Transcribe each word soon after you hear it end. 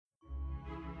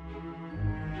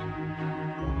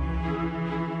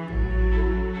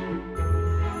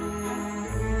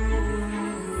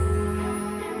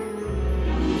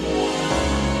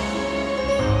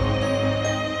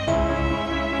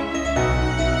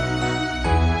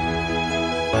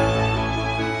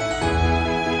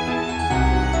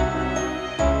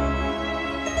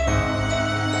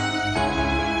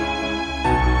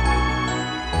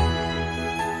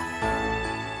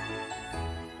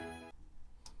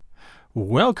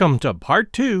Welcome to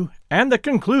Part 2 and the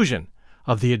conclusion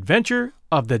of The Adventure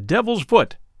of the Devil's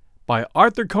Foot by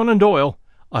Arthur Conan Doyle,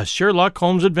 a Sherlock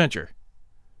Holmes adventure.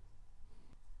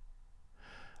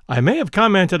 I may have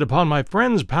commented upon my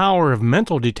friend's power of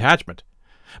mental detachment,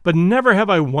 but never have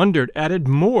I wondered at it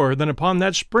more than upon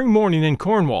that spring morning in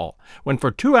Cornwall, when for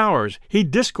 2 hours he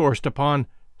discoursed upon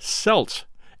celts,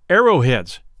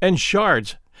 arrowheads, and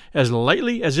shards, as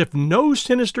lightly as if no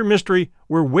sinister mystery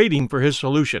were waiting for his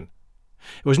solution.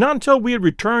 It was not until we had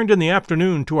returned in the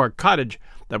afternoon to our cottage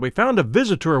that we found a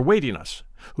visitor awaiting us,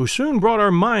 who soon brought our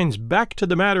minds back to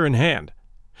the matter in hand.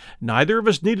 Neither of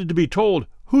us needed to be told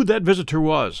who that visitor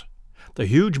was. The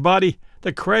huge body,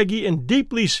 the craggy and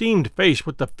deeply seamed face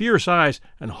with the fierce eyes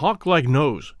and hawk-like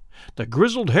nose, the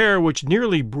grizzled hair which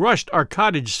nearly brushed our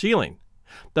cottage ceiling,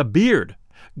 the beard,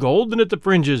 golden at the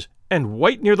fringes and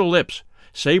white near the lips,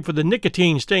 save for the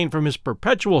nicotine stain from his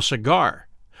perpetual cigar.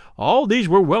 All these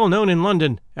were well known in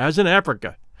London as in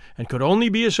Africa, and could only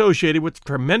be associated with the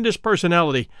tremendous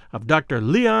personality of Dr.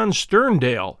 Leon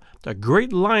Sterndale, the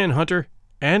great lion hunter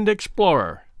and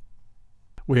explorer.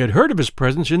 We had heard of his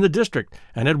presence in the district,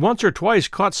 and had once or twice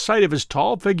caught sight of his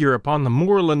tall figure upon the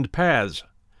moorland paths.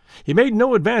 He made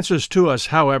no advances to us,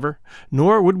 however,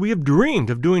 nor would we have dreamed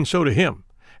of doing so to him,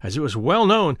 as it was well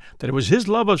known that it was his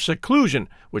love of seclusion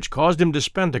which caused him to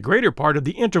spend the greater part of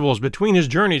the intervals between his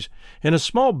journeys in a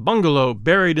small bungalow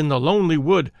buried in the lonely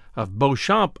wood of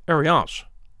Beauchamp-Ariens.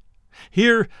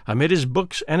 Here, amid his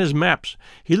books and his maps,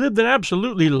 he lived an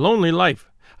absolutely lonely life,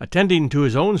 attending to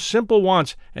his own simple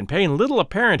wants and paying little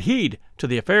apparent heed to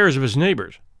the affairs of his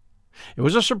neighbors. It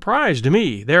was a surprise to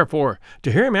me, therefore,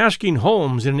 to hear him asking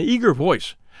Holmes in an eager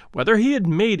voice whether he had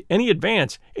made any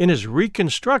advance in his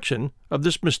reconstruction of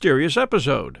this mysterious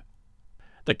episode.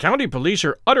 "The county police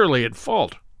are utterly at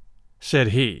fault," said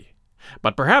he,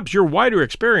 "but perhaps your wider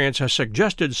experience has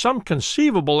suggested some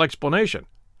conceivable explanation.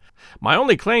 My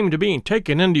only claim to being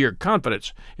taken into your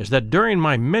confidence is that during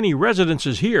my many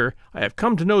residences here I have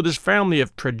come to know this family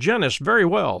of Tregennis very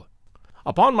well.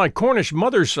 Upon my Cornish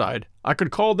mother's side I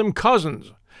could call them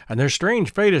cousins, and their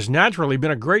strange fate has naturally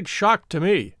been a great shock to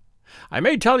me. I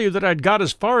may tell you that I had got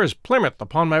as far as Plymouth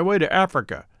upon my way to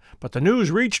Africa, but the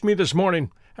news reached me this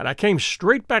morning, and I came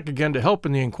straight back again to help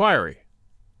in the inquiry."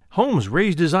 Holmes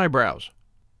raised his eyebrows.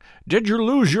 "Did you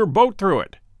lose your boat through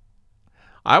it?"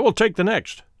 "I will take the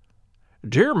next."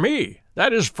 "Dear me,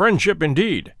 that is friendship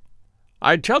indeed."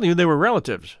 "I tell you they were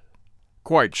relatives."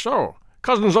 "Quite so.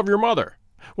 Cousins of your mother.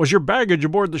 Was your baggage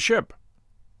aboard the ship?"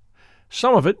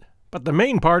 "Some of it, but the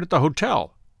main part at the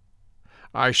hotel."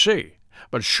 "I see.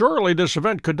 But surely this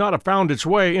event could not have found its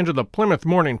way into the Plymouth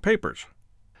morning papers."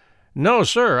 "No,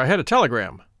 sir. I had a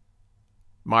telegram."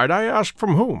 "Might I ask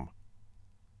from whom?"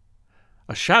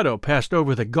 A shadow passed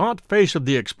over the gaunt face of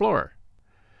the explorer.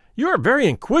 "You are very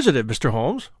inquisitive, Mr.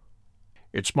 Holmes."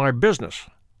 "It's my business."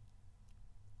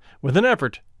 With an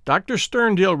effort, Dr.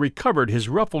 Sterndale recovered his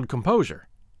ruffled composure.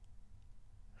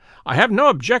 "I have no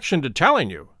objection to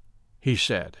telling you," he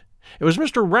said. "It was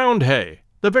Mr. Roundhay,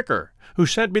 the vicar, who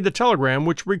sent me the telegram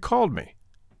which recalled me."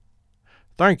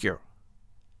 "Thank you,"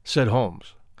 said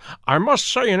Holmes. "I must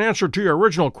say in answer to your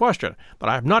original question that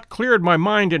I have not cleared my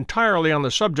mind entirely on the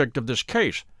subject of this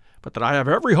case, but that I have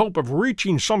every hope of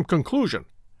reaching some conclusion.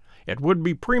 It would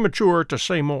be premature to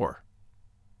say more."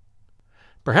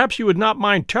 "Perhaps you would not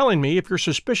mind telling me if your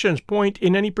suspicions point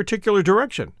in any particular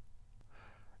direction."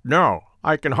 "No,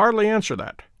 I can hardly answer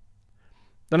that."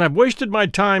 "Then I've wasted my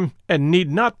time and need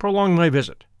not prolong my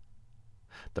visit."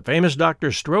 The famous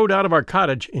doctor strode out of our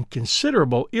cottage in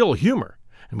considerable ill humor,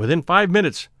 and within 5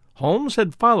 minutes Holmes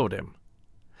had followed him.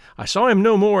 I saw him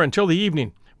no more until the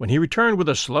evening, when he returned with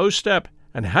a slow step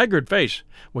and haggard face,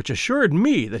 which assured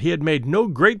me that he had made no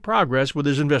great progress with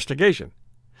his investigation.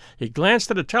 He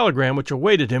glanced at a telegram which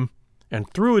awaited him, and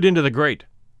threw it into the grate.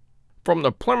 "From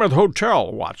the Plymouth Hotel,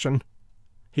 Watson,"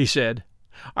 he said.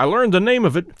 "I learned the name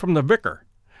of it from the vicar,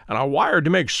 and I wired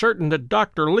to make certain that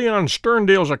Dr. Leon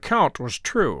Sterndale's account was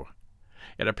true.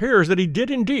 It appears that he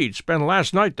did indeed spend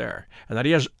last night there, and that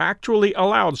he has actually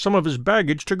allowed some of his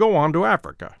baggage to go on to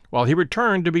Africa, while he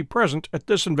returned to be present at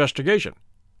this investigation.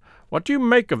 What do you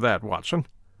make of that, Watson?"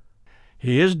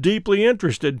 "He is deeply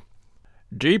interested."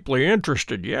 "Deeply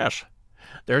interested, yes.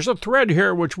 There's a thread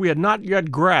here which we had not yet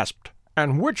grasped,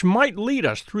 and which might lead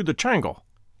us through the tangle.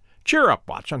 Cheer up,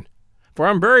 Watson, for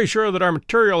I'm very sure that our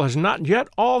material has not yet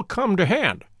all come to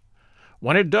hand.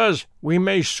 When it does, we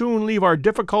may soon leave our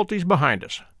difficulties behind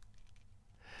us."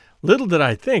 Little did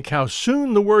I think how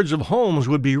soon the words of Holmes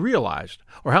would be realized,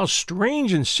 or how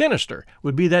strange and sinister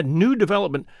would be that new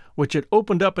development which had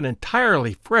opened up an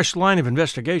entirely fresh line of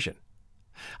investigation.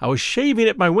 I was shaving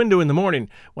at my window in the morning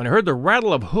when I heard the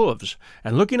rattle of hoofs,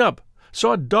 and looking up,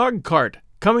 saw a dog cart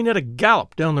coming at a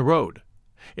gallop down the road.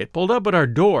 It pulled up at our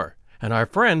door, and our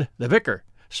friend, the vicar,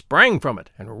 sprang from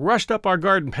it and rushed up our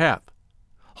garden path.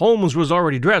 Holmes was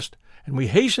already dressed, and we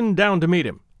hastened down to meet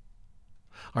him.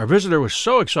 Our visitor was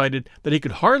so excited that he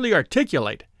could hardly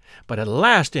articulate, but at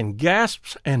last, in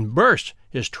gasps and bursts,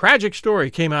 his tragic story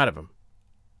came out of him.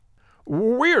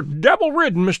 "We're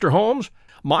devil-ridden, Mr. Holmes.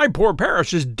 My poor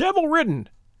parish is devil-ridden,"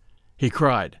 he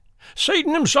cried.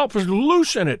 "Satan himself is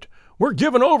loose in it. We're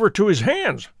given over to his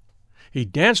hands." He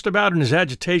danced about in his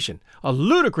agitation, a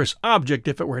ludicrous object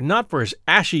if it were not for his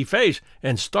ashy face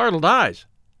and startled eyes.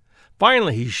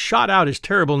 Finally he shot out his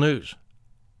terrible news.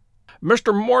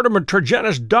 "Mr. Mortimer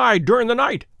Tregennis died during the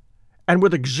night, and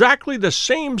with exactly the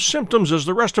same symptoms as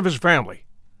the rest of his family."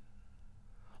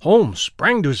 Holmes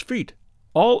sprang to his feet,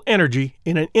 all energy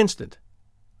in an instant.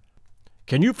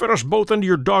 "Can you fit us both into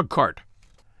your dog-cart?"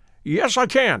 "Yes, I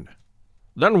can."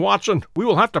 "Then, Watson, we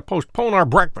will have to postpone our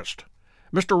breakfast.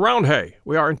 Mr. Roundhay,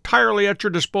 we are entirely at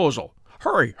your disposal.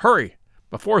 Hurry, hurry,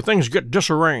 before things get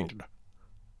disarranged."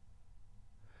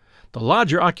 The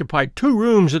lodger occupied 2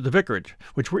 rooms at the vicarage,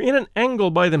 which were in an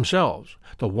angle by themselves,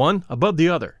 the one above the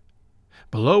other.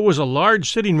 Below was a large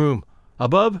sitting room,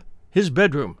 above his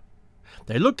bedroom.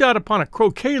 They looked out upon a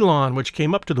croquet lawn which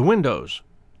came up to the windows.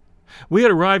 We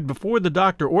had arrived before the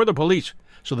doctor or the police,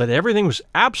 so that everything was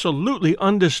absolutely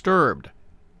undisturbed.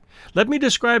 Let me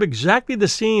describe exactly the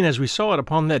scene as we saw it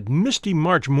upon that misty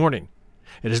March morning.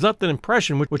 It has left an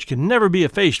impression which can never be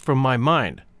effaced from my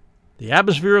mind. The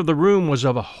atmosphere of the room was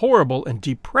of a horrible and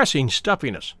depressing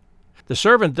stuffiness. The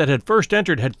servant that had first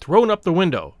entered had thrown up the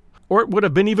window, or it would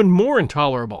have been even more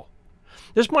intolerable.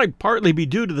 This might partly be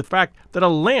due to the fact that a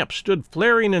lamp stood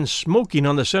flaring and smoking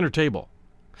on the center table.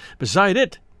 Beside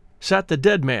it sat the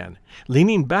dead man,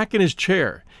 leaning back in his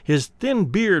chair, his thin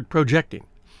beard projecting,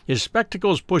 his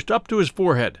spectacles pushed up to his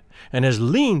forehead, and his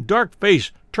lean, dark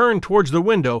face turned towards the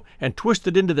window and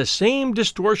twisted into the same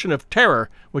distortion of terror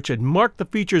which had marked the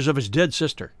features of his dead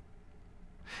sister.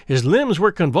 His limbs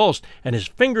were convulsed and his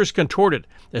fingers contorted,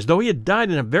 as though he had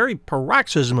died in a very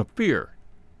paroxysm of fear.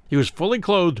 He was fully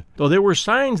clothed, though there were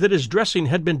signs that his dressing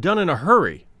had been done in a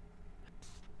hurry.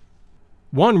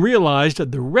 One realized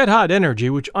the red-hot energy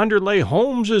which underlay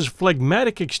Holmes's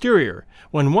phlegmatic exterior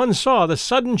when one saw the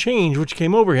sudden change which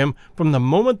came over him from the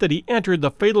moment that he entered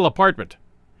the fatal apartment.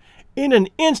 In an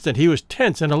instant he was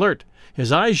tense and alert,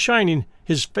 his eyes shining,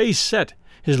 his face set,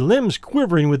 his limbs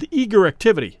quivering with eager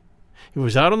activity. He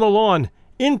was out on the lawn,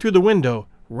 in through the window,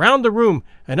 round the room,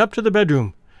 and up to the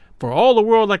bedroom, for all the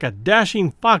world like a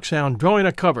dashing foxhound drawing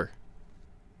a cover.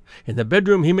 In the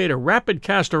bedroom he made a rapid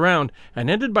cast around, and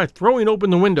ended by throwing open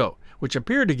the window, which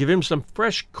appeared to give him some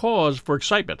fresh cause for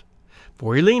excitement,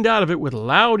 for he leaned out of it with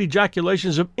loud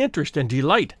ejaculations of interest and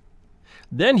delight.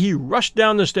 Then he rushed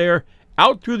down the stair,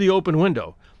 out through the open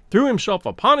window, threw himself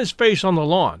upon his face on the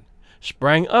lawn,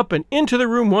 sprang up and into the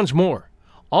room once more,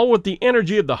 all with the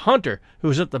energy of the hunter who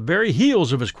was at the very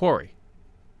heels of his quarry.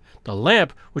 The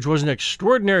lamp, which was an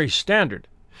extraordinary standard,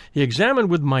 he examined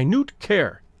with minute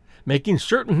care, making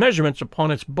certain measurements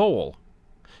upon its bowl.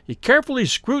 He carefully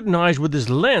scrutinized with his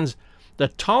lens the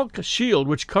talc shield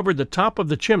which covered the top of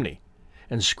the chimney,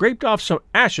 and scraped off some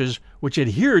ashes which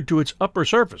adhered to its upper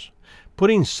surface,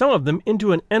 putting some of them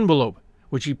into an envelope,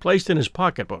 which he placed in his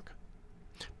pocketbook.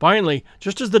 Finally,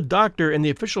 just as the doctor and the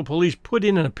official police put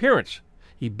in an appearance,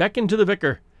 he beckoned to the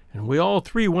vicar, and we all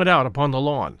 3 went out upon the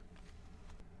lawn.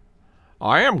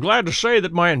 "I am glad to say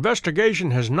that my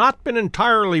investigation has not been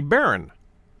entirely barren,"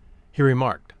 he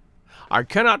remarked. "I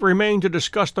cannot remain to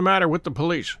discuss the matter with the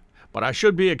police, but I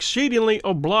should be exceedingly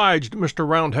obliged, Mr.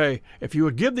 Roundhay, if you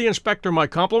would give the inspector my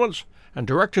compliments and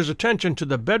direct his attention to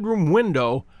the bedroom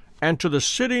window and to the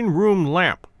sitting-room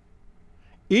lamp.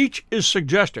 Each is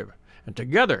suggestive, and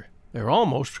together they are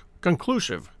almost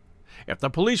conclusive. If the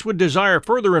police would desire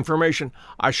further information,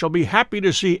 I shall be happy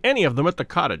to see any of them at the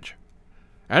cottage.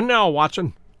 And now,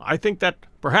 Watson, I think that,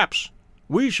 perhaps,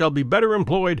 we shall be better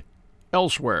employed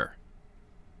elsewhere."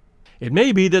 It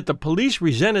may be that the police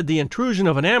resented the intrusion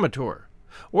of an amateur,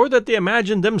 or that they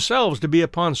imagined themselves to be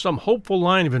upon some hopeful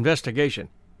line of investigation,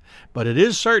 but it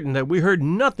is certain that we heard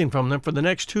nothing from them for the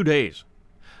next 2 days.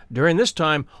 During this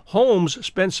time Holmes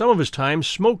spent some of his time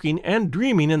smoking and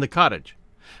dreaming in the cottage,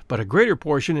 but a greater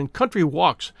portion in country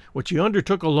walks which he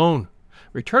undertook alone,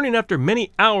 returning after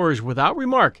many hours without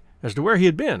remark as to where he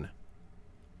had been.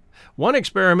 One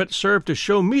experiment served to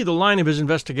show me the line of his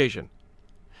investigation.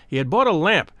 He had bought a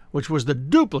lamp which was the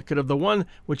duplicate of the one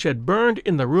which had burned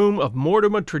in the room of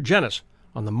Mortimer Tregennis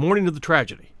on the morning of the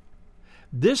tragedy.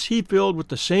 This he filled with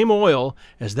the same oil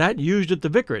as that used at the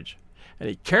vicarage, and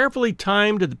he carefully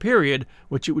timed the period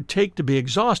which it would take to be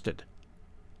exhausted.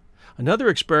 Another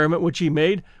experiment which he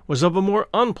made was of a more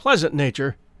unpleasant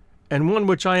nature, and one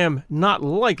which I am not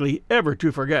likely ever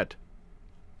to forget.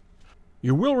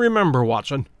 "You will remember,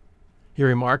 Watson," he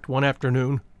remarked one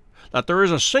afternoon, "that there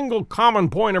is a single common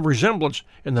point of resemblance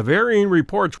in the varying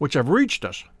reports which have reached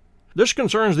us. This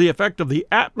concerns the effect of the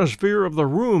atmosphere of the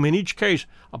room in each case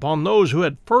upon those who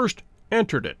had first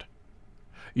entered it.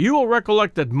 You will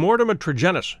recollect that Mortimer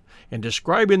Tregennis, in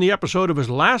describing the episode of his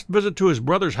last visit to his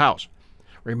brother's house,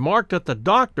 remarked that the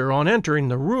doctor, on entering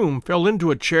the room, fell into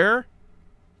a chair?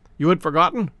 You had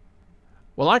forgotten?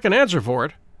 Well, I can answer for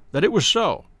it that it was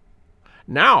so.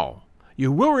 Now,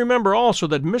 you will remember also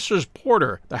that Mrs.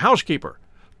 Porter, the housekeeper,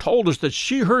 told us that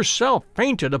she herself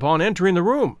fainted upon entering the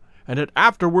room, and had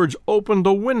afterwards opened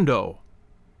the window.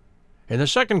 In the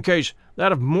second case,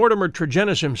 that of Mortimer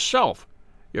Tregennis himself,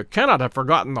 you cannot have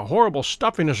forgotten the horrible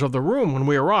stuffiness of the room when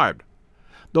we arrived,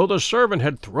 though the servant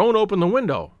had thrown open the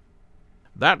window.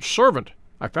 That servant,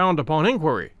 I found upon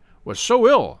inquiry, was so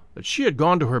ill that she had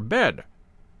gone to her bed.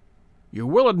 You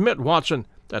will admit, Watson,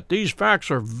 that these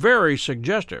facts are very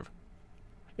suggestive.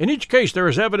 In each case there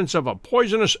is evidence of a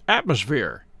poisonous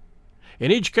atmosphere.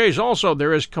 In each case also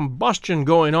there is combustion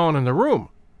going on in the room.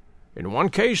 In one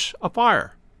case a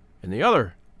fire, in the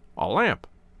other a lamp.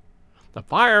 The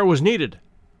fire was needed,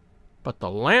 but the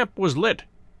lamp was lit,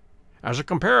 as a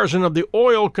comparison of the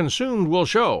oil consumed will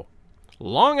show,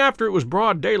 long after it was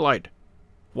broad daylight.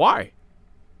 Why?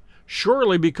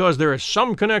 Surely because there is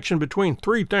some connection between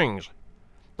three things: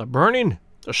 the burning,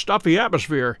 the stuffy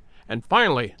atmosphere, and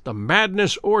finally the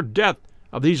madness or death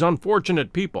of these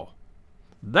unfortunate people.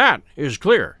 That is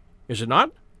clear, is it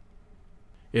not?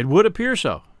 It would appear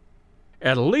so.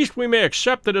 At least we may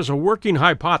accept it as a working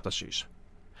hypothesis.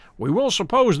 We will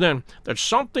suppose, then, that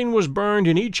something was burned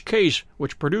in each case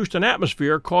which produced an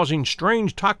atmosphere causing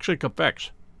strange toxic effects.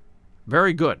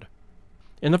 Very good.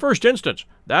 In the first instance,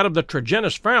 that of the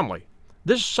Tregennis family,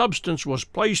 this substance was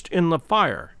placed in the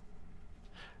fire.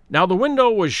 Now the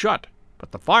window was shut,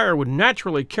 but the fire would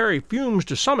naturally carry fumes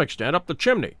to some extent up the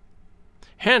chimney.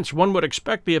 Hence one would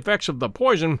expect the effects of the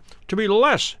poison to be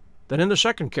less than in the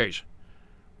second case,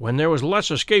 when there was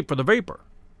less escape for the vapor.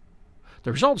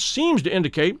 The result seems to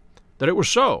indicate that it was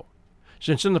so,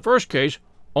 since in the first case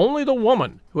only the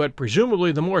woman, who had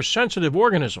presumably the more sensitive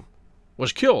organism,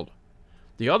 was killed,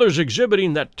 the others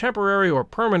exhibiting that temporary or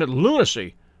permanent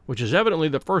lunacy which is evidently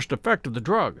the first effect of the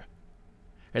drug.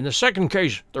 In the second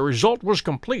case the result was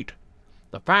complete.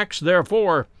 The facts,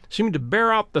 therefore, seem to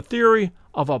bear out the theory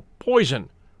of a poison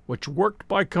which worked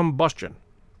by combustion.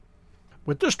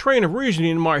 With this train of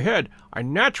reasoning in my head, I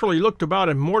naturally looked about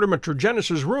in Mortimer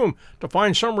Tregennis's room to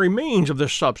find some remains of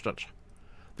this substance.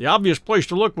 The obvious place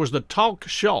to look was the talc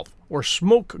shelf, or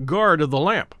smoke guard of the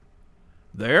lamp.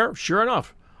 There, sure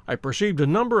enough, I perceived a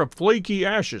number of flaky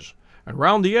ashes, and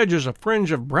round the edges a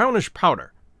fringe of brownish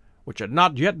powder, which had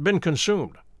not yet been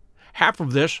consumed. Half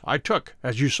of this I took,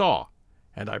 as you saw,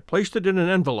 and I placed it in an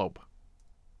envelope.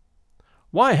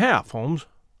 Why half, Holmes?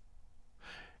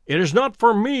 It is not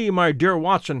for me, my dear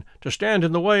Watson, to stand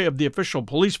in the way of the official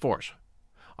police force.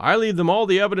 I leave them all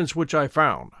the evidence which I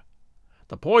found.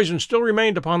 The poison still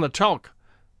remained upon the talc,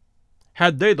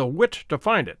 had they the wit to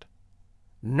find it.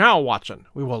 Now, Watson,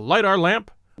 we will light our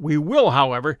lamp. We will,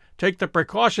 however, take the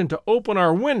precaution to open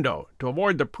our window to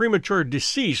avoid the premature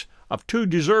decease of two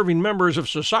deserving members of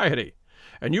society,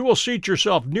 and you will seat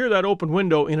yourself near that open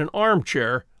window in an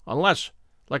armchair, unless,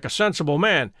 like a sensible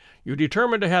man, you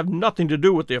determine to have nothing to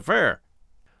do with the affair.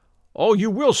 Oh,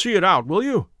 you will see it out, will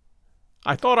you?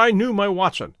 I thought I knew my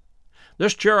Watson.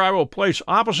 This chair I will place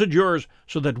opposite yours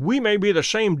so that we may be the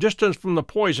same distance from the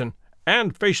poison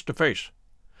and face to face.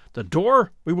 The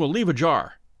door we will leave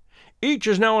ajar. Each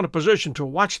is now in a position to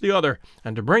watch the other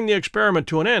and to bring the experiment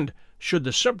to an end should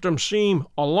the symptoms seem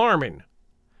alarming.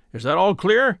 Is that all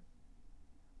clear?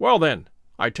 Well then,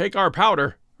 I take our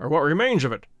powder, or what remains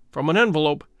of it, from an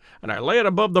envelope, and I lay it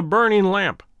above the burning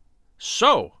lamp.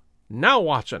 So, now,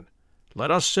 Watson, let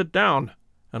us sit down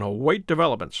and await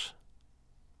developments.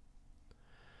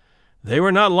 They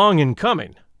were not long in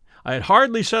coming. I had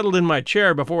hardly settled in my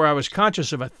chair before I was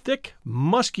conscious of a thick,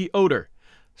 musky odor,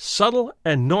 subtle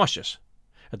and nauseous.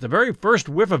 At the very first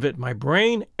whiff of it, my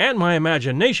brain and my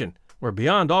imagination were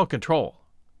beyond all control.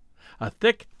 A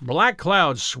thick, black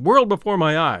cloud swirled before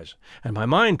my eyes, and my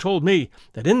mind told me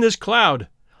that in this cloud,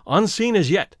 unseen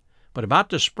as yet, but about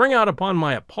to spring out upon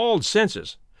my appalled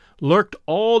senses, lurked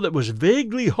all that was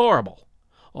vaguely horrible,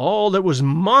 all that was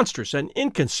monstrous and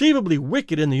inconceivably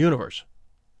wicked in the universe.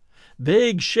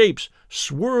 Vague shapes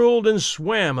swirled and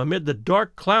swam amid the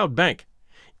dark cloud bank,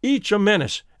 each a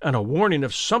menace and a warning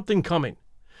of something coming,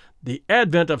 the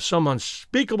advent of some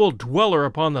unspeakable dweller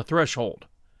upon the threshold,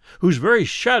 whose very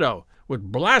shadow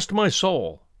would blast my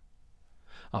soul.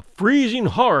 A freezing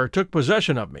horror took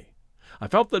possession of me. I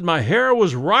felt that my hair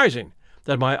was rising,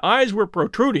 that my eyes were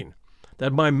protruding,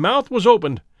 that my mouth was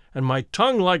opened, and my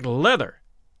tongue like leather.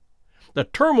 The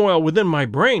turmoil within my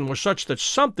brain was such that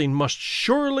something must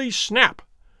surely snap.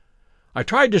 I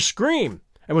tried to scream,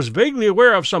 and was vaguely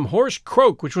aware of some hoarse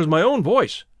croak which was my own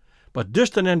voice, but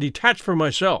distant and detached from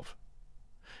myself.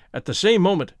 At the same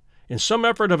moment, in some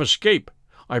effort of escape,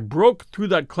 I broke through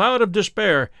that cloud of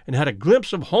despair and had a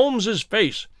glimpse of Holmes's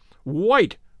face,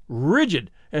 white,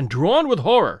 rigid, and drawn with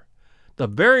horror, the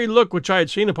very look which I had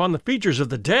seen upon the features of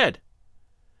the dead.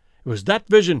 It was that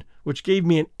vision which gave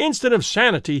me an instant of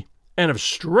sanity and of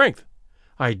strength.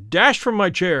 I dashed from my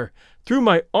chair, threw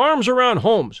my arms around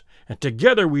Holmes, and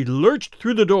together we lurched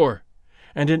through the door,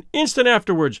 and an instant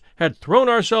afterwards had thrown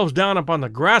ourselves down upon the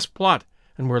grass plot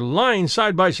and were lying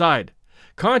side by side,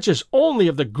 conscious only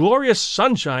of the glorious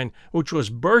sunshine which was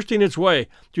bursting its way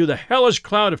through the hellish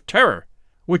cloud of terror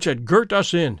which had girt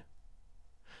us in.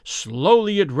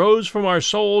 Slowly it rose from our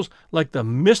souls like the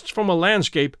mists from a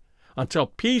landscape, until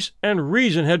peace and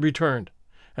reason had returned,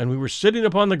 and we were sitting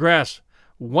upon the grass,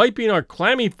 wiping our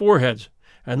clammy foreheads,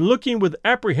 and looking with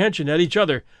apprehension at each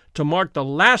other to mark the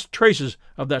last traces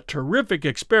of that terrific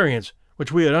experience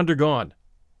which we had undergone.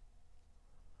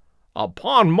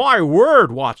 "Upon my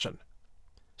word, Watson,"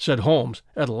 said Holmes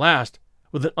at last,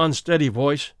 with an unsteady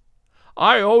voice,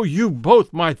 "I owe you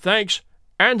both my thanks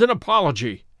and an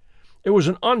apology. It was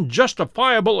an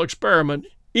unjustifiable experiment,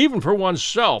 even for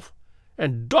oneself,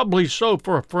 and doubly so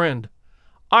for a friend.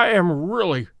 I am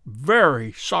really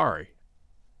very sorry."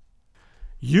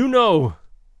 "You know,"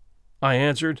 I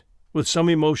answered, with some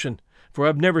emotion, for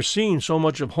I've never seen so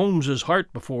much of Holmes's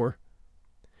heart before,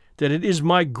 "that it is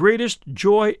my greatest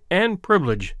joy and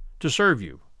privilege to serve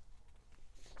you."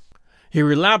 He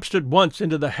relapsed at once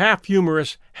into the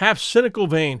half-humorous, half-cynical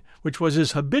vein which was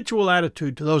his habitual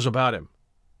attitude to those about him.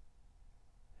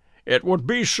 "It would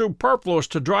be superfluous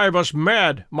to drive us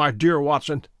mad, my dear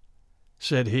Watson,"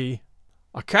 said he.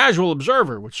 "A casual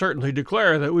observer would certainly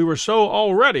declare that we were so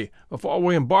already before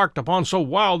we embarked upon so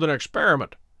wild an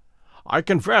experiment. I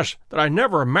confess that I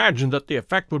never imagined that the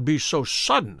effect would be so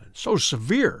sudden and so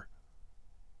severe."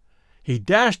 He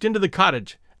dashed into the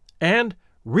cottage, and,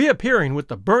 reappearing with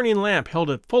the burning lamp held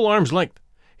at full arm's length,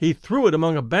 he threw it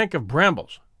among a bank of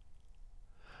brambles.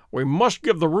 "We must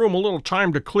give the room a little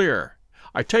time to clear.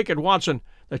 I take it, Watson,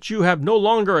 that you have no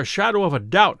longer a shadow of a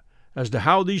doubt as to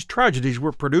how these tragedies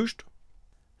were produced?"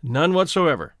 "None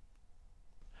whatsoever."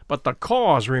 "But the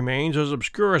cause remains as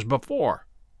obscure as before.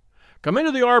 Come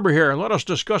into the arbor here and let us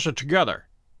discuss it together.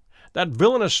 That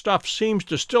villainous stuff seems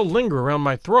to still linger around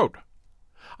my throat.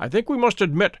 I think we must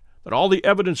admit that all the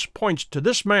evidence points to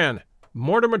this man,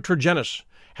 Mortimer Tregennis,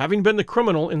 having been the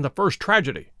criminal in the first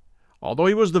tragedy, although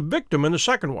he was the victim in the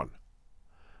second one.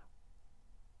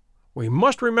 We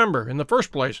must remember, in the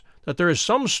first place, that there is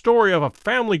some story of a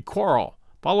family quarrel,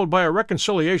 followed by a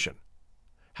reconciliation.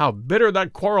 How bitter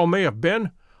that quarrel may have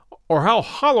been, or how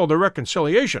hollow the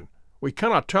reconciliation, we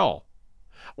cannot tell.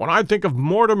 When I think of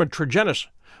Mortimer Tregennis,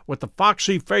 with the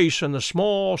foxy face and the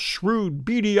small, shrewd,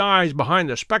 beady eyes behind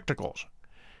the spectacles,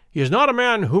 he is not a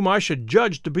man whom I should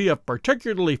judge to be of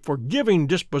particularly forgiving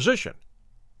disposition.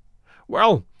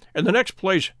 Well, in the next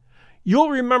place, you'll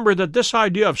remember that this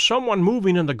idea of someone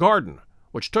moving in the garden,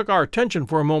 which took our attention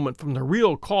for a moment from the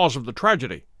real cause of the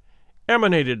tragedy,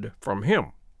 emanated from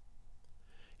him.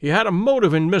 He had a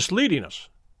motive in misleading us.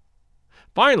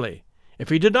 Finally, if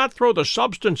he did not throw the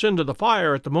substance into the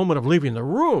fire at the moment of leaving the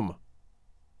room,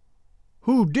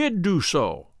 who did do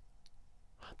so?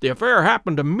 The affair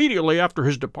happened immediately after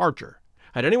his departure.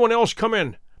 Had anyone else come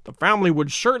in, the family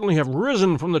would certainly have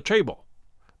risen from the table.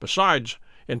 Besides,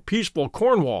 in peaceful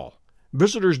Cornwall,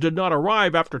 visitors did not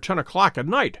arrive after 10 o'clock at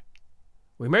night.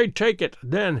 We may take it,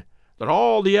 then, that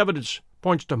all the evidence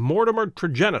points to Mortimer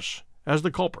Tregennis as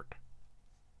the culprit."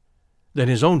 "Then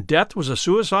his own death was a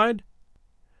suicide?"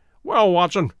 "Well,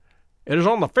 Watson, it is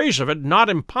on the face of it not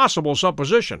impossible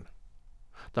supposition.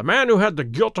 The man who had the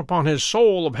guilt upon his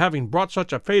soul of having brought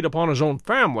such a fate upon his own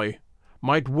family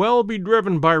might well be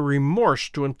driven by remorse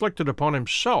to inflict it upon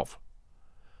himself.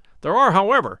 There are,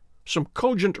 however, some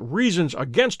cogent reasons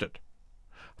against it.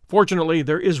 Fortunately,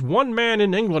 there is one man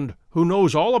in England who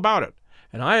knows all about it,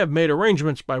 and I have made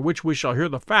arrangements by which we shall hear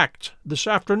the facts this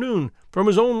afternoon from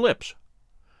his own lips."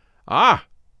 "Ah!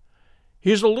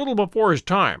 He is a little before his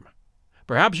time.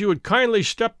 Perhaps you would kindly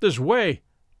step this way.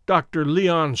 Dr.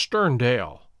 Leon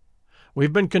Sterndale.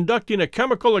 We've been conducting a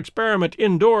chemical experiment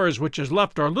indoors which has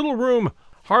left our little room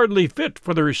hardly fit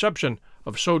for the reception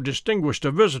of so distinguished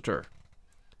a visitor."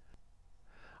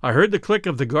 I heard the click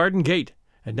of the garden gate,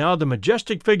 and now the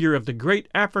majestic figure of the great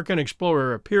African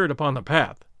explorer appeared upon the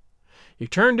path. He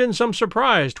turned in some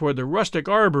surprise toward the rustic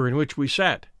arbor in which we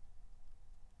sat.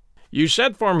 "You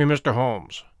sent for me, Mr.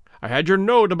 Holmes. I had your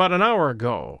note about an hour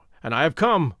ago, and I have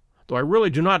come, though I really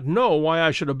do not know why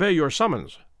I should obey your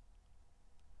summons."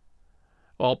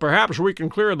 "Well, perhaps we can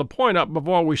clear the point up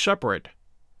before we separate,"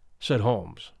 said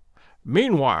Holmes.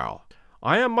 "Meanwhile,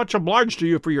 I am much obliged to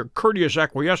you for your courteous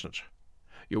acquiescence.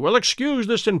 You will excuse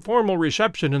this informal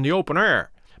reception in the open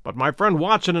air, but my friend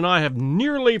Watson and I have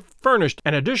nearly furnished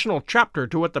an additional chapter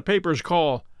to what the papers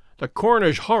call the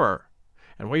Cornish horror,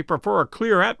 and we prefer a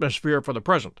clear atmosphere for the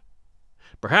present.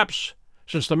 Perhaps,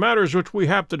 since the matters which we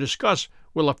have to discuss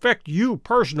will affect you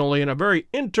personally in a very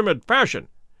intimate fashion,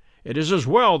 it is as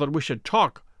well that we should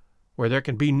talk where there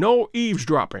can be no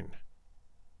eavesdropping."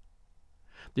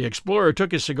 The explorer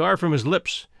took his cigar from his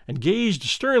lips and gazed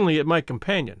sternly at my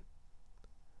companion.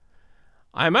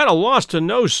 "I am at a loss to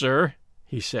know, sir,"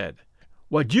 he said,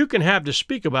 "what you can have to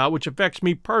speak about which affects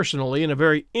me personally in a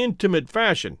very intimate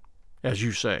fashion, as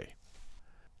you say."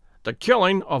 "The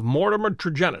killing of Mortimer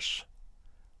Tregennis,"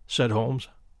 said Holmes.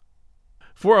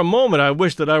 For a moment I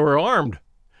wished that I were armed.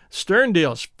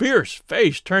 Sterndale's fierce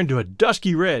face turned to a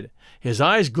dusky red, his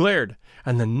eyes glared,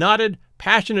 and the knotted,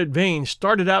 passionate veins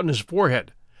started out in his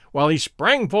forehead, while he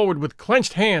sprang forward with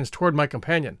clenched hands toward my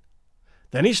companion.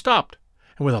 Then he stopped,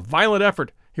 and with a violent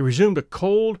effort he resumed a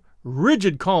cold,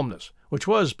 rigid calmness, which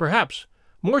was, perhaps,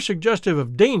 more suggestive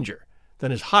of danger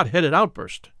than his hot-headed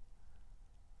outburst.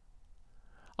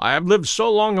 "I have lived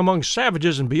so long among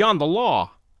savages and beyond the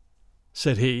law,"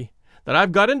 said he, "that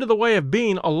I've got into the way of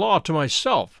being a law to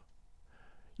myself.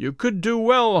 You could do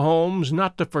well, Holmes,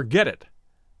 not to forget it,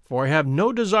 for I have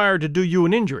no desire to do you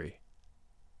an injury."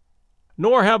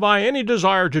 "Nor have I any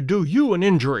desire to do you an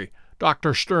injury,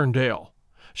 Dr. Sterndale.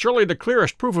 Surely the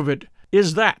clearest proof of it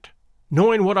is that,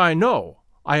 knowing what I know,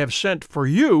 I have sent for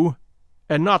you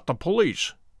and not the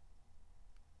police."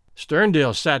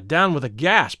 Sterndale sat down with a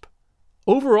gasp,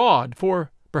 overawed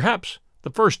for, perhaps, the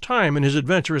first time in his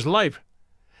adventurous life.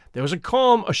 There was a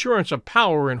calm assurance of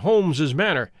power in Holmes's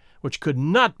manner which could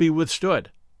not be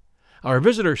withstood. Our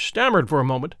visitor stammered for a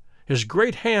moment, his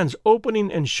great hands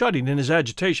opening and shutting in his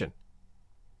agitation.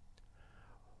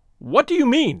 "What do you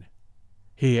mean?"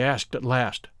 he asked at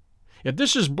last. "If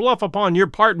this is bluff upon your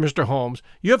part, Mr. Holmes,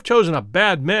 you have chosen a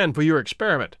bad man for your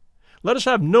experiment. Let us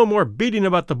have no more beating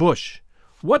about the bush.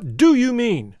 What do you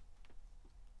mean?"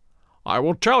 "I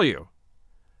will tell you,"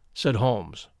 said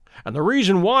Holmes, "and the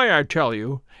reason why I tell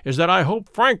you is that I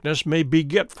hope frankness may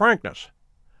beget frankness.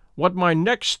 What my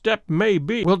next step may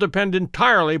be will depend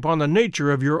entirely upon the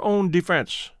nature of your own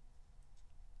defense."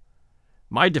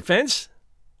 "My defense?"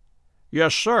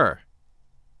 "Yes, sir."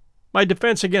 "My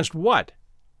defense against what?"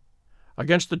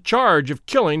 "Against the charge of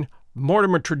killing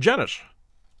Mortimer Tregennis."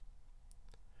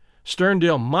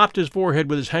 Sterndale mopped his forehead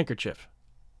with his handkerchief.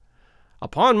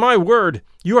 "Upon my word,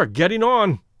 you are getting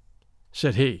on,"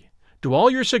 said he. "Do all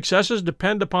your successes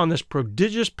depend upon this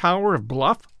prodigious power of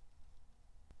bluff?"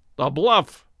 "The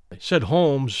bluff," said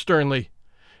Holmes sternly,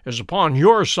 "is upon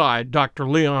your side, Dr.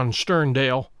 Leon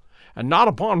Sterndale, and not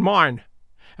upon mine.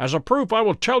 As a proof, I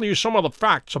will tell you some of the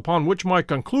facts upon which my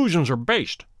conclusions are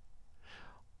based.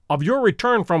 Of your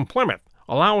return from Plymouth,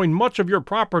 allowing much of your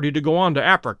property to go on to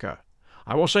Africa,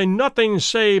 I will say nothing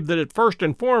save that it first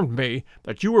informed me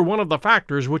that you were one of the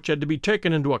factors which had to be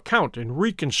taken into account in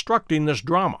reconstructing this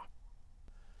drama.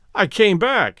 I came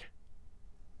back.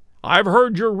 I've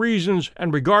heard your reasons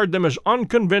and regard them as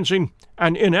unconvincing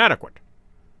and inadequate.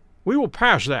 We will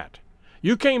pass that.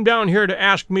 You came down here to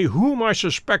ask me whom I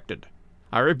suspected.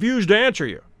 I refused to answer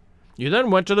you. You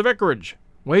then went to the vicarage,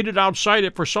 waited outside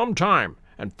it for some time,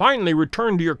 and finally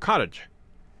returned to your cottage.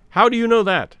 How do you know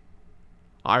that?"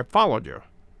 "I followed you."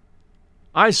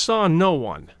 "I saw no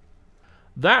one."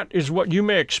 "That is what you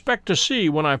may expect to see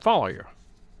when I follow you.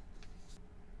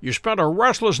 You spent a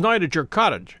restless night at your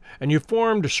cottage, and you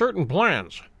formed certain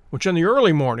plans, which in the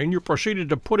early morning you proceeded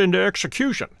to put into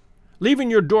execution. Leaving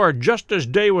your door just as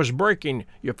day was breaking,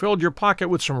 you filled your pocket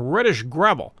with some reddish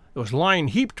gravel that was lying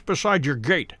heaped beside your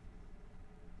gate."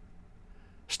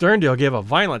 Sterndale gave a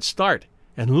violent start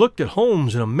and looked at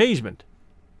Holmes in amazement.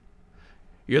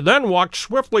 "You then walked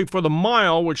swiftly for the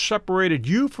mile which separated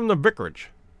you from the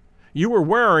vicarage. You were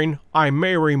wearing, I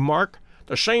may remark,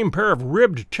 the same pair of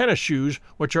ribbed tennis shoes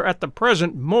which are at the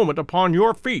present moment upon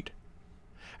your feet.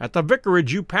 At the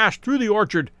vicarage you passed through the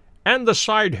orchard and the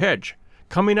side hedge,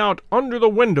 coming out under the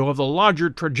window of the lodger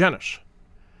Tregennis.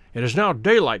 It is now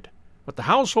daylight, but the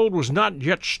household was not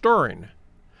yet stirring.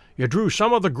 You drew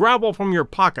some of the gravel from your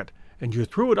pocket, and you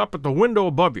threw it up at the window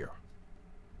above you."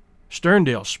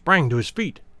 Sterndale sprang to his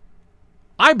feet.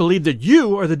 "I believe that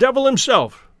you are the devil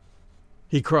himself,"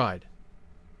 he cried.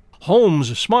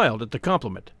 Holmes smiled at the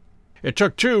compliment. "It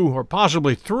took 2 or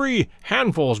possibly 3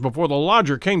 handfuls before the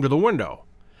lodger came to the window.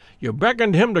 You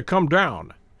beckoned him to come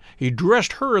down. He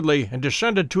dressed hurriedly and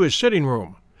descended to his sitting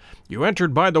room. You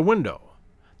entered by the window.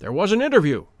 There was an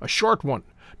interview, a short one,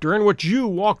 during which you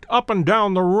walked up and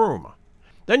down the room.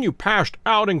 Then you passed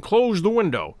out and closed the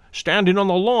window, standing on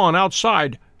the lawn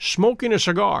outside, smoking a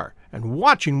cigar and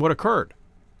watching what occurred.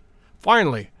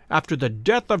 Finally, after the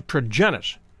death of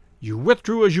Tregennis, you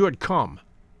withdrew as you had come.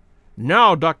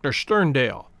 Now, Dr.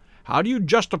 Sterndale, how do you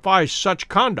justify such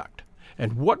conduct,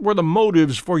 and what were the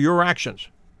motives for your actions?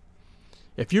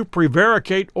 If you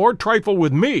prevaricate or trifle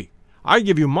with me, I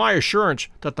give you my assurance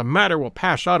that the matter will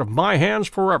pass out of my hands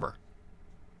forever."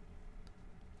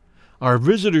 Our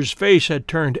visitor's face had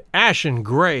turned ashen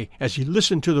gray as he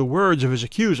listened to the words of his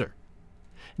accuser.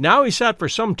 Now he sat for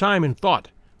some time in thought,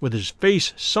 with his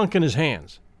face sunk in his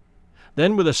hands.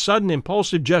 Then, with a sudden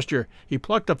impulsive gesture, he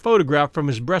plucked a photograph from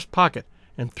his breast pocket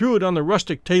and threw it on the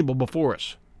rustic table before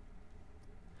us.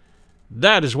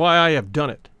 "That is why I have done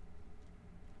it,"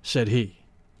 said he.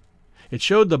 It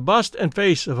showed the bust and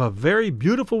face of a very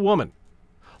beautiful woman.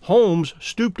 Holmes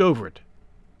stooped over it.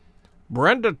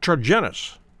 "Brenda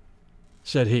Tregennis,"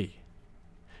 said he.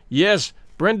 "Yes,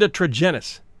 Brenda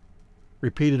Tregennis,"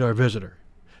 repeated our visitor.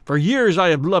 "For years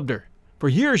I have loved her. For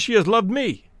years she has loved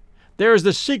me. There is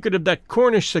the secret of that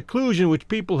Cornish seclusion which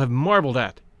people have marveled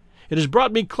at. It has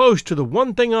brought me close to the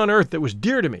one thing on earth that was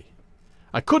dear to me.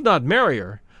 I could not marry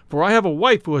her, for I have a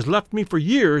wife who has left me for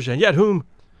years, and yet whom,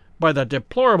 by the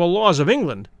deplorable laws of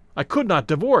England, I could not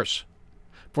divorce.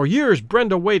 For years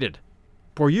Brenda waited.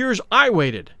 For years I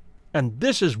waited. And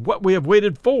this is what we have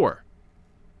waited for."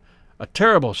 A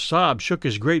terrible sob shook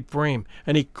his great frame,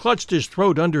 and he clutched his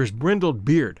throat under his brindled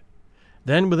beard.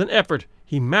 Then, with an effort,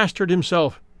 he mastered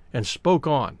himself and spoke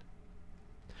on.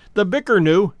 "The vicar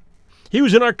knew. He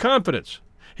was in our confidence.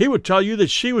 He would tell you that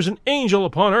she was an angel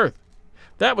upon earth.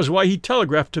 That was why he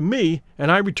telegraphed to me,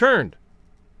 and I returned.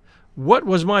 What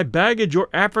was my baggage or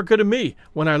Africa to me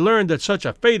when I learned that such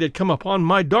a fate had come upon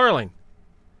my darling?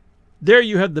 There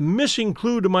you have the missing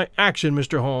clue to my action,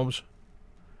 Mr. Holmes."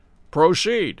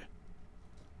 "Proceed,"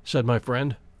 said my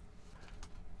friend.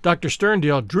 Dr.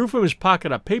 Sterndale drew from his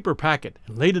pocket a paper packet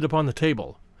and laid it upon the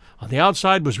table. On the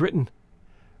outside was written,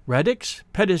 "Radix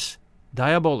Pedis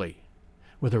Diaboli,"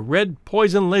 with a red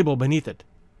poison label beneath it.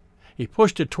 He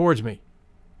pushed it towards me.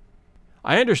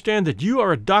 "I understand that you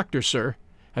are a doctor, sir.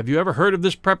 Have you ever heard of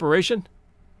this preparation?"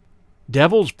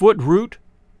 "Devil's foot root?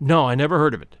 No, I never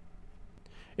heard of it."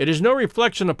 "It is no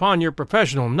reflection upon your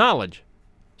professional knowledge,"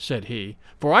 said he,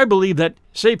 "for I believe that,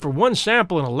 save for one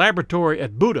sample in a laboratory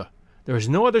at Buda, there is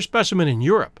no other specimen in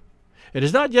Europe. It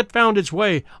has not yet found its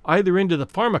way either into the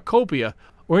pharmacopoeia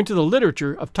or into the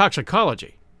literature of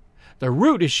toxicology. The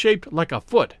root is shaped like a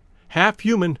foot, half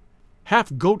human,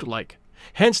 half goat-like,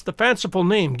 hence the fanciful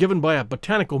name given by a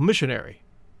botanical missionary.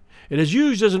 It is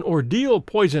used as an ordeal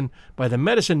poison by the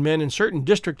medicine men in certain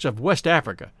districts of West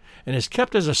Africa, and is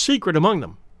kept as a secret among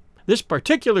them. This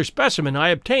particular specimen I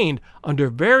obtained under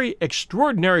very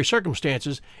extraordinary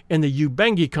circumstances in the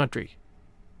Ubangi country."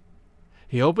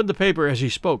 He opened the paper as he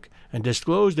spoke, and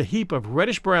disclosed a heap of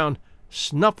reddish-brown,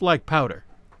 snuff-like powder.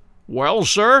 "Well,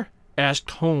 sir?" asked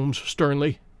Holmes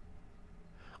sternly.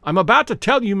 "I'm about to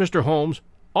tell you, Mr. Holmes,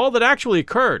 all that actually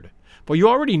occurred, for you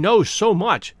already know so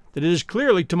much that it is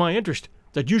clearly to my interest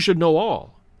that you should know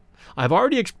all. I have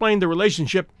already explained the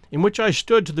relationship in which I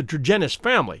stood to the Tregennis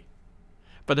family.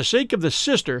 For the sake of the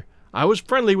sister, I was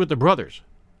friendly with the brothers.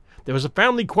 There was a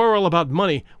family quarrel about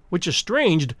money which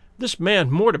estranged this man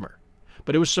Mortimer,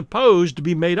 but it was supposed to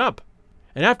be made up,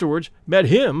 and afterwards met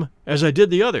him as I did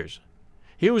the others.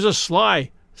 He was a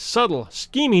sly, subtle,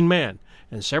 scheming man,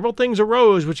 and several things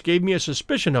arose which gave me a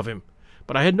suspicion of him,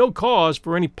 but I had no cause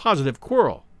for any positive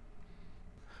quarrel.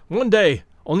 One day,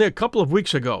 only a couple of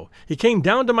weeks ago, he came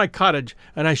down to my cottage,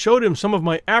 and I showed him some of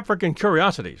my African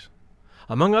curiosities.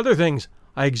 Among other things,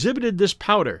 I exhibited this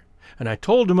powder, and I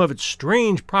told him of its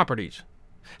strange properties,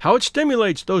 how it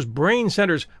stimulates those brain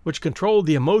centers which control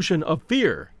the emotion of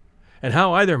fear, and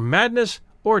how either madness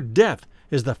or death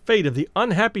is the fate of the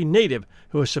unhappy native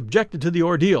who is subjected to the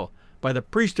ordeal by the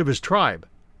priest of his tribe.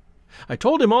 I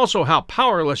told him also how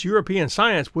powerless European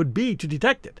science would be to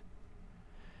detect it.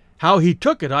 How he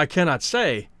took it I cannot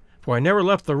say, for I never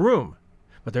left the room,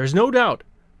 but there is no doubt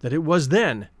that it was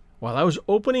then while I was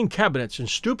opening cabinets and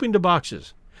stooping to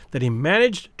boxes, that he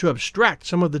managed to abstract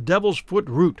some of the devil's foot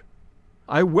root.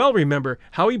 I well remember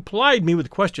how he plied me with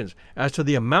questions as to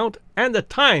the amount and the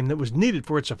time that was needed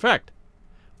for its effect,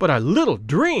 but I little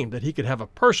dreamed that he could have a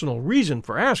personal reason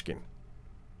for asking.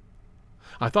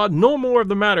 I thought no more of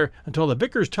the matter until the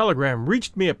vicar's telegram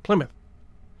reached me at Plymouth.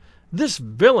 This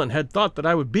villain had thought that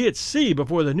I would be at sea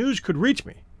before the news could reach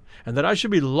me, and that I should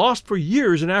be lost for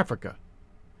years in Africa.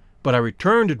 But I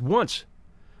returned at once.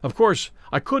 Of course,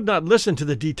 I could not listen to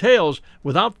the details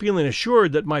without feeling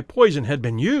assured that my poison had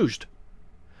been used.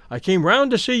 I came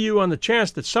round to see you on the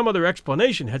chance that some other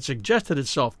explanation had suggested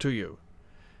itself to you.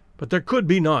 But there could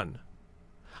be none.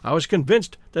 I was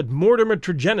convinced that Mortimer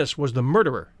Tregennis was the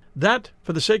murderer, that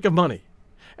for the sake of money,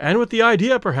 and with the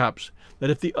idea, perhaps, that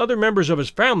if the other members of his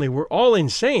family were all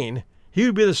insane, he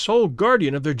would be the sole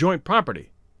guardian of their joint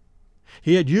property.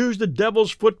 He had used the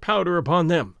devil's foot powder upon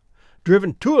them,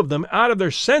 driven 2 of them out of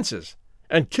their senses,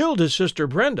 and killed his sister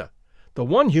Brenda, the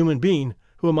one human being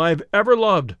whom I have ever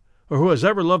loved, or who has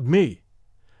ever loved me.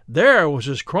 There was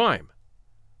his crime.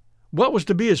 What was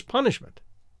to be his punishment?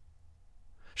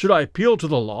 Should I appeal to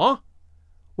the law?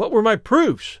 What were my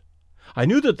proofs? I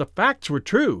knew that the facts were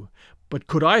true, but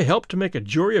could I help to make a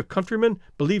jury of countrymen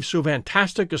believe so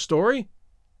fantastic a story?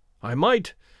 I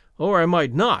might, or I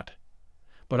might not,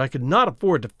 but I could not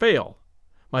afford to fail.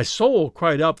 My soul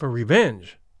cried out for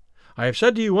revenge. I have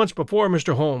said to you once before,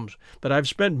 Mr. Holmes, that I have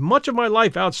spent much of my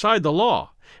life outside the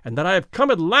law, and that I have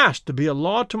come at last to be a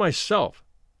law to myself.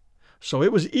 So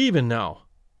it was even now.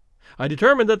 I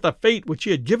determined that the fate which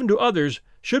he had given to others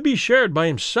should be shared by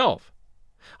himself.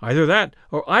 Either that,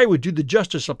 or I would do the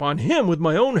justice upon him with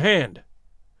my own hand.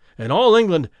 In all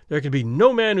England there can be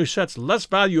no man who sets less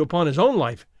value upon his own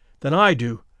life than I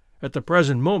do at the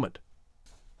present moment.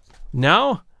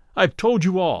 Now I've told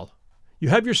you all. You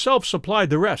have yourself supplied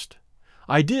the rest.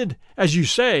 I did, as you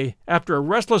say, after a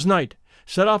restless night,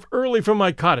 set off early from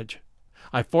my cottage.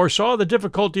 I foresaw the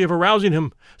difficulty of arousing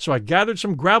him, so I gathered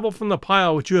some gravel from the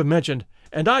pile which you have mentioned,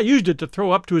 and I used it to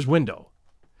throw up to his window.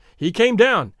 He came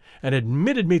down and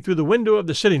admitted me through the window of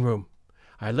the sitting-room.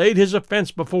 I laid his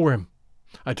offense before him.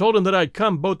 I told him that I had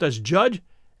come both as judge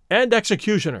and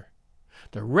executioner.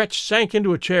 The wretch sank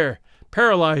into a chair,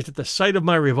 paralyzed at the sight of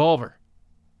my revolver.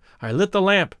 I lit the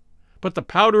lamp, put the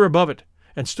powder above it,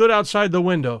 and stood outside the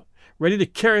window, ready to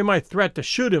carry my threat to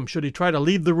shoot him should he try to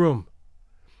leave the room.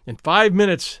 In 5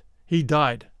 minutes he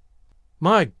died.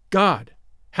 My God,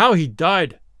 how he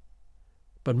died!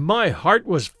 But my heart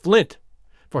was flint,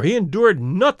 for he endured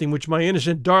nothing which my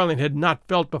innocent darling had not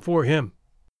felt before him.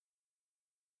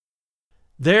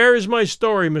 There is my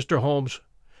story, Mr. Holmes.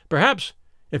 Perhaps,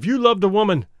 if you loved a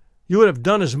woman, you would have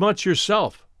done as much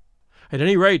yourself. At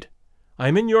any rate, I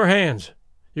am in your hands.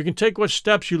 You can take what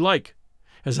steps you like.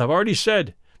 As I've already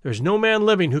said, there is no man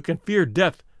living who can fear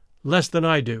death less than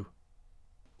I do.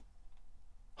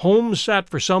 Holmes sat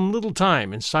for some little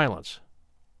time in silence.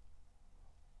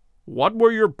 "What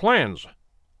were your plans?"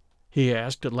 he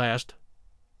asked at last.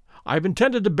 "I've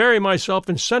intended to bury myself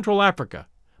in Central Africa.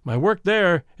 My work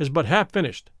there is but half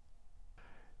finished."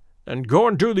 "Then go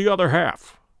and do the other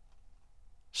half,"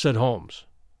 said Holmes.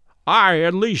 "I,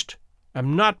 at least,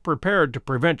 am not prepared to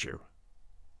prevent you."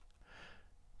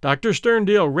 Dr.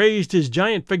 Sterndale raised his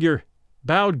giant figure,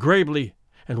 bowed gravely,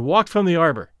 and walked from the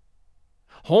arbor.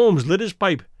 Holmes lit his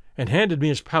pipe and handed me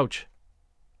his pouch.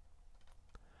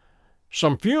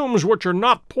 "Some fumes which are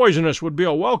not poisonous would be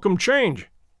a welcome change,"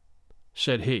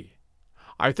 said he.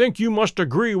 "I think you must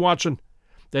agree, Watson,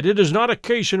 that it is not a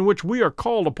case in which we are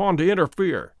called upon to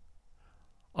interfere.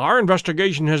 Our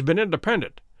investigation has been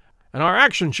independent, and our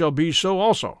action shall be so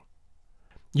also.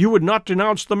 You would not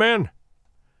denounce the man?"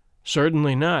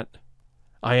 "Certainly not,"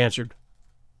 I answered.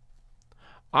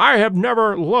 "I have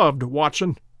never loved,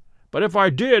 Watson, but if I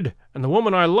did, and the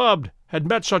woman I loved had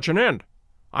met such an end,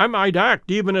 I might act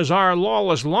even as our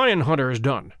lawless lion hunter has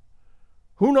done.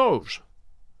 Who knows?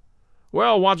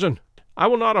 Well, Watson, I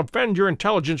will not offend your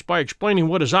intelligence by explaining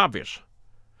what is obvious.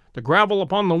 The gravel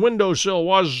upon the window-sill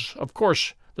was, of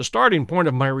course, the starting point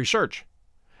of my research.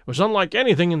 It was unlike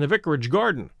anything in the vicarage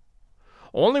garden.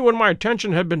 Only when my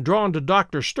attention had been drawn to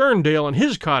Dr. Sterndale and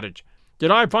his cottage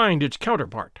did I find its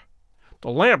counterpart. The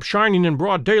lamp shining in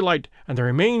broad daylight and the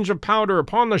remains of powder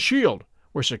upon the shield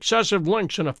were successive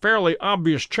links in a fairly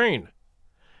obvious chain.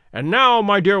 And now,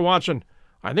 my dear Watson,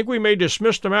 I think we may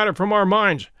dismiss the matter from our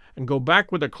minds and go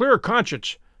back with a clear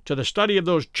conscience to the study of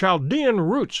those Chaldean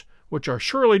roots which are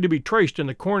surely to be traced in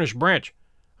the Cornish branch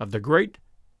of the great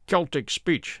Celtic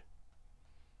speech.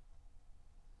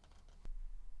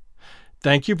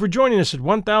 Thank you for joining us at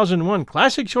 1001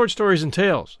 Classic Short Stories and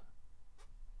Tales.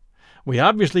 We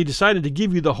obviously decided to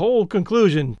give you the whole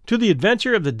conclusion to The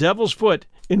Adventure of the Devil's Foot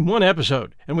in one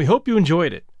episode, and we hope you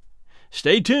enjoyed it.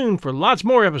 Stay tuned for lots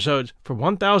more episodes for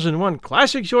 1001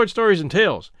 Classic Short Stories and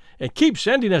Tales, and keep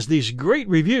sending us these great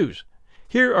reviews.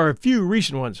 Here are a few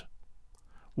recent ones.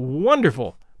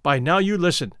 Wonderful by Now You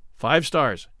Listen, 5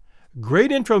 stars.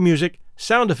 Great intro music,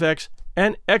 sound effects,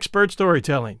 and expert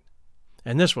storytelling.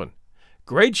 And this one,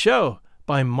 great show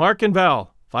by Mark and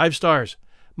Val, 5 stars.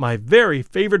 My very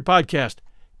favorite podcast.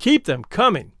 Keep them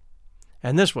coming.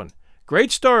 And this one,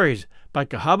 great stories by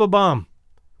Kahaba Bomb.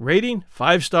 Rating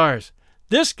 5 stars.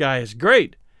 This guy is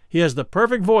great. He has the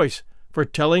perfect voice for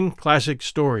telling classic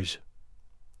stories.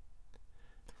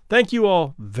 Thank you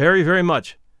all very, very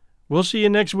much. We'll see you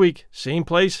next week, same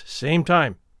place, same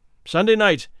time. Sunday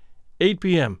nights, 8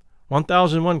 p.m.,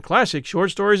 1001 Classic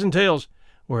Short Stories and Tales,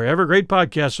 wherever great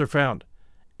podcasts are found.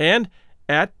 And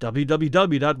at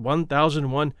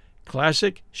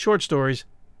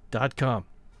www.1001classicshortstories.com.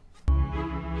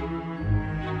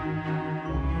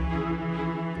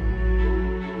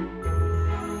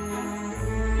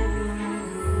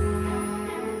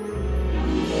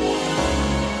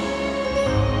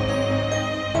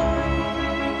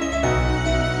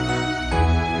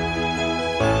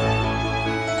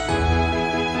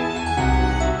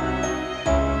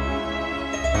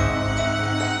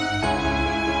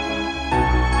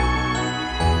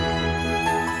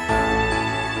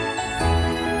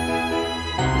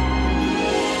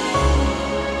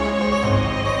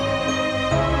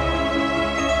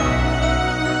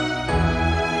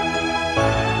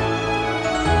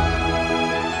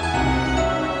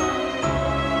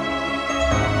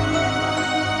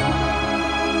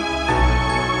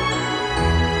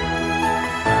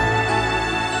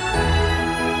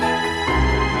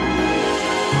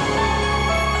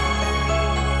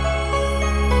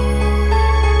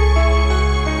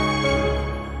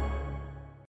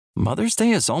 Mother's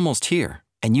Day is almost here,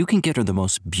 and you can get her the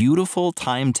most beautiful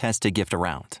time-tested gift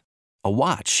around. A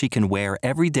watch she can wear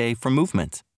every day from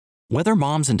Movement. Whether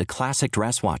mom's into classic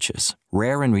dress watches,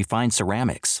 rare and refined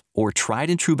ceramics, or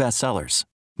tried-and-true bestsellers,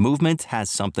 Movement has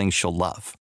something she'll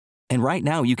love. And right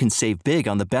now you can save big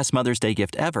on the best Mother's Day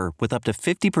gift ever with up to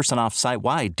 50% off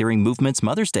site-wide during Movement's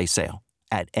Mother's Day sale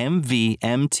at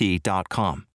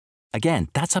MVMT.com. Again,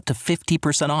 that's up to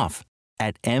 50% off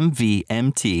at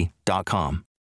MVMT.com.